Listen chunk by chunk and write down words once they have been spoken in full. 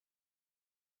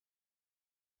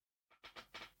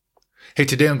Hey,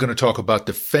 today I'm going to talk about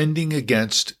defending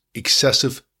against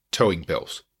excessive towing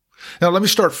bills. Now, let me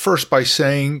start first by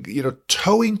saying,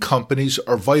 towing companies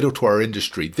are vital to our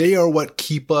industry. They are what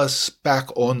keep us back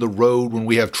on the road when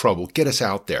we have trouble, get us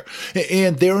out there.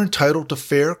 And they're entitled to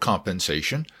fair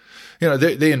compensation.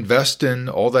 They invest in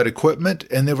all that equipment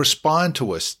and they respond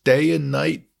to us day and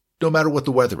night, no matter what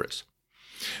the weather is.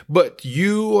 But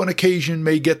you, on occasion,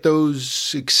 may get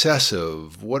those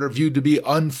excessive, what are viewed to be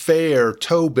unfair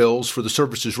tow bills for the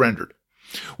services rendered.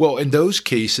 Well, in those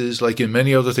cases, like in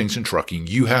many other things in trucking,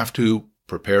 you have to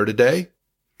prepare today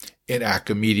and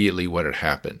act immediately when it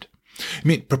happened.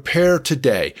 Prepare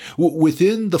today.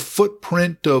 Within the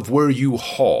footprint of where you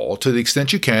haul, to the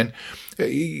extent you can,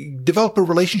 develop a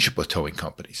relationship with towing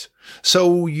companies.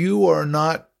 So you are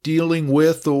not dealing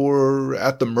with or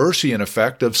at the mercy, in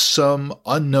effect, of some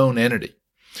unknown entity.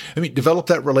 Develop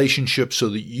that relationship so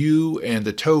that you and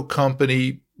the tow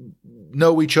company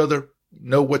know each other,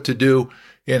 know what to do,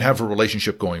 and have a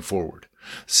relationship going forward.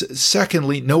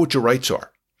 Secondly, know what your rights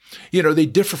are. They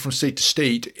differ from state to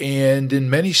state, and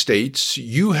in many states,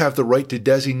 you have the right to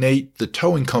designate the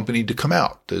towing company to come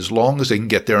out as long as they can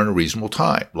get there in a reasonable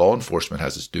time. Law enforcement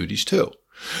has its duties too.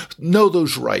 Know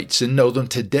those rights and know them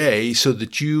today so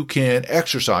that you can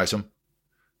exercise them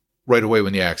right away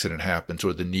when the accident happens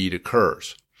or the need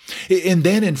occurs. And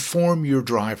then inform your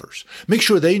drivers. Make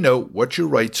sure they know what your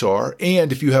rights are.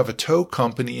 And if you have a tow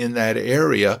company in that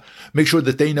area, make sure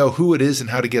that they know who it is and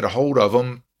how to get a hold of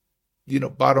them.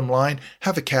 Bottom line,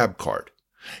 have a cab card.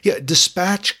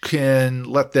 Dispatch can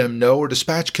let them know or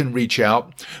dispatch can reach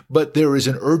out, but there is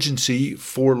an urgency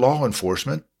for law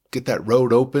enforcement. Get that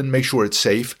road open, make sure it's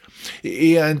safe.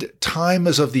 And time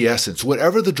is of the essence.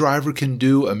 Whatever the driver can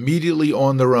do immediately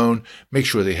on their own, make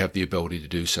sure they have the ability to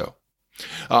do so.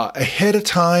 Ahead of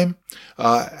time,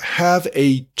 have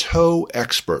a tow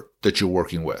expert that you're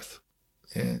working with.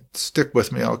 And stick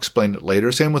with me, I'll explain it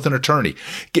later. Same with an attorney.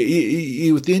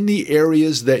 Within the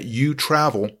areas that you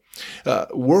travel,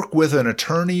 work with an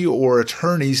attorney or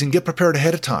attorneys and get prepared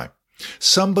ahead of time.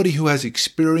 Somebody who has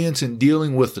experience in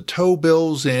dealing with the tow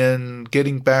bills and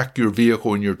getting back your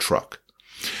vehicle and your truck.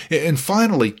 And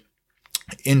finally,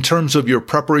 in terms of your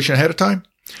preparation ahead of time,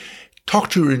 talk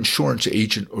to your insurance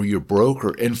agent or your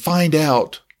broker and find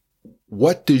out,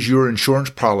 what does your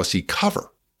insurance policy cover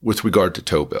with regard to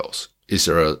tow bills? Is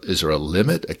there a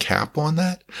limit, a cap on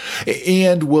that?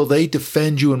 And will they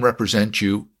defend you and represent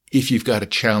you if you've got to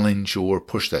challenge or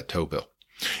push that tow bill?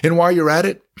 And while you're at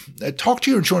it, talk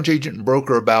to your insurance agent and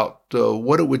broker about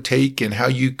what it would take and how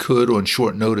you could, on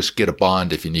short notice, get a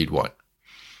bond if you need one.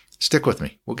 Stick with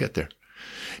me. We'll get there.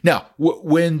 Now,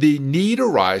 when the need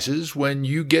arises, when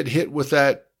you get hit with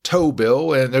that tow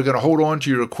bill and they're going to hold on to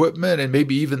your equipment and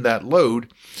maybe even that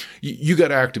load, you got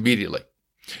to act immediately.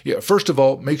 First of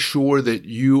all, make sure that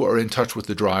you are in touch with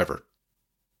the driver.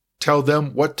 Tell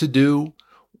them what to do,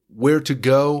 where to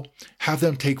go, have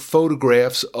them take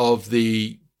photographs of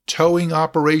the towing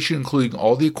operation, including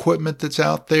all the equipment that's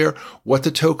out there, what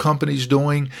the tow company's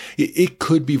doing. It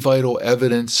could be vital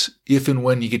evidence if and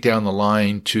when you get down the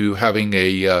line to having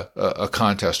a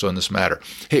contest on this matter.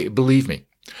 Hey, believe me,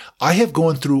 I have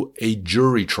gone through a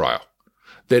jury trial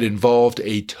that involved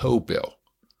a tow bill,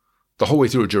 the whole way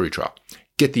through a jury trial.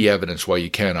 Get the evidence while you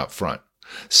can up front.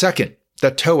 Second,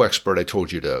 that tow expert I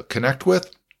told you to connect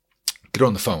with, get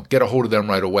on the phone, get a hold of them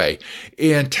right away,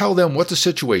 and tell them what the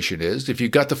situation is. If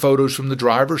you've got the photos from the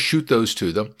driver, shoot those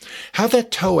to them. Have that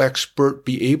tow expert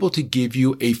be able to give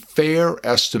you a fair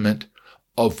estimate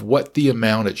of what the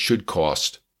amount it should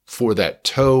cost for that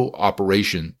tow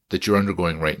operation that you're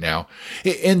undergoing right now,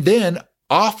 and then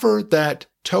offer that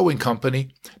towing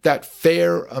company that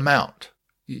fair amount.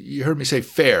 You heard me say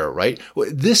fair, right?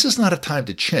 This is not a time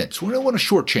to chintz. We don't want to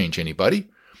shortchange anybody.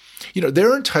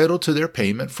 They're entitled to their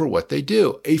payment for what they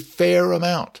do, a fair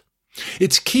amount.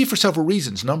 It's key for several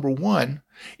reasons. Number one,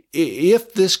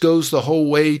 if this goes the whole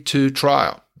way to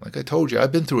trial, like I told you,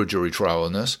 I've been through a jury trial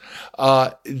on this,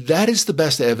 that is the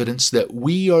best evidence that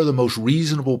we are the most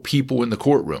reasonable people in the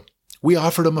courtroom. We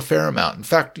offered them a fair amount. In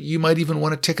fact, you might even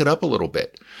want to tick it up a little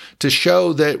bit to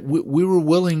show that we were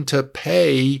willing to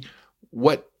pay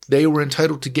what they were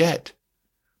entitled to get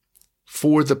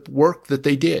for the work that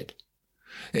they did.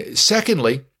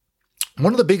 Secondly,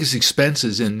 one of the biggest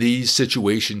expenses in these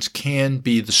situations can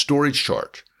be the storage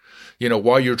charge.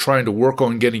 While you're trying to work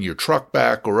on getting your truck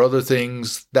back or other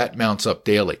things, that mounts up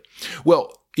daily.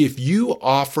 Well, if you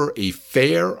offer a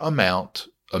fair amount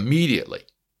immediately,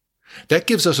 that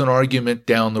gives us an argument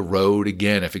down the road,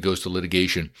 again, if it goes to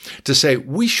litigation, to say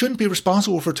we shouldn't be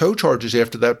responsible for tow charges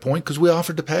after that point because we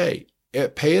offered to pay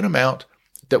an amount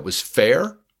that was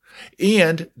fair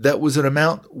And that was an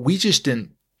amount we just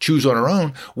didn't choose on our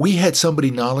own. We had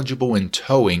somebody knowledgeable in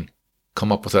towing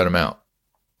come up with that amount.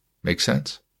 Make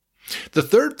sense? The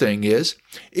third thing is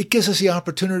it gives us the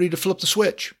opportunity to flip the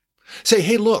switch. Say,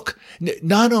 hey, look,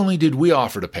 not only did we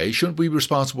offer to pay, shouldn't we be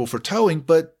responsible for towing,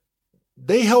 but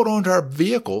they held on to our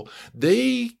vehicle.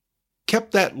 They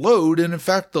kept that load. And in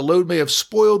fact, the load may have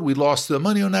spoiled. We lost the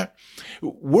money on that.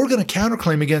 We're going to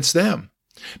counterclaim against them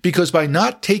because by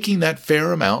not taking that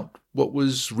fair amount, what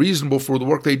was reasonable for the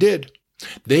work they did,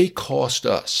 they cost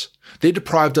us. They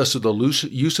deprived us of the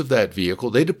use of that vehicle.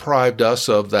 They deprived us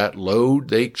of that load.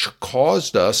 They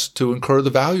caused us to incur the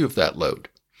value of that load.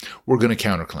 We're going to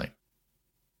counterclaim.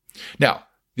 Now,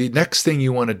 the next thing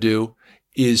you want to do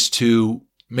is to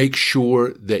make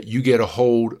sure that you get a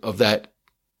hold of that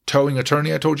towing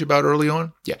attorney I told you about early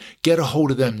on. Yeah, get a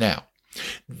hold of them now.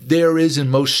 There is in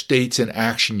most states an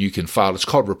action you can file. It's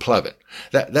called replevin.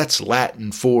 That's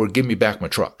Latin for give me back my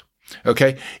truck.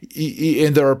 Okay?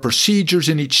 And there are procedures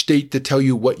in each state that tell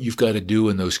you what you've got to do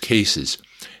in those cases.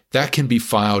 That can be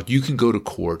filed. You can go to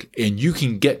court and you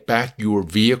can get back your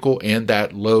vehicle and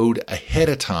that load ahead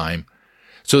of time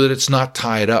so that it's not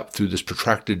tied up through this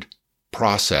protracted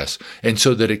process and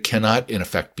so that it cannot, in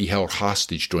effect, be held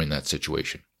hostage during that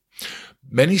situation.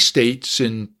 Many states,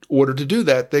 in order to do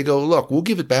that, they go, look, we'll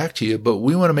give it back to you, but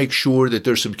we want to make sure that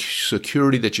there's some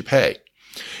security that you pay.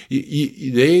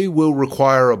 They will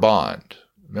require a bond.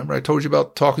 Remember I told you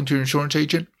about talking to your insurance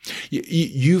agent?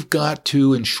 You've got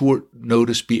to, in short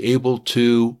notice, be able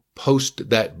to post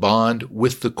that bond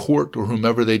with the court or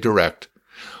whomever they direct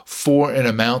for an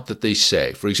amount that they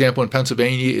say. For example, in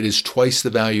Pennsylvania, it is twice the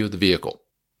value of the vehicle.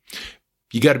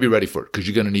 You got to be ready for it because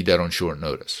you're going to need that on short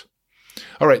notice.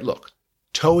 All right, look,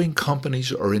 towing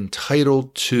companies are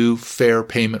entitled to fair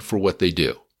payment for what they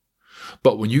do.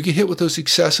 But when you get hit with those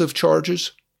excessive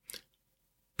charges,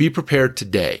 be prepared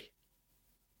today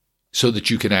so that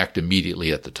you can act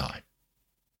immediately at the time.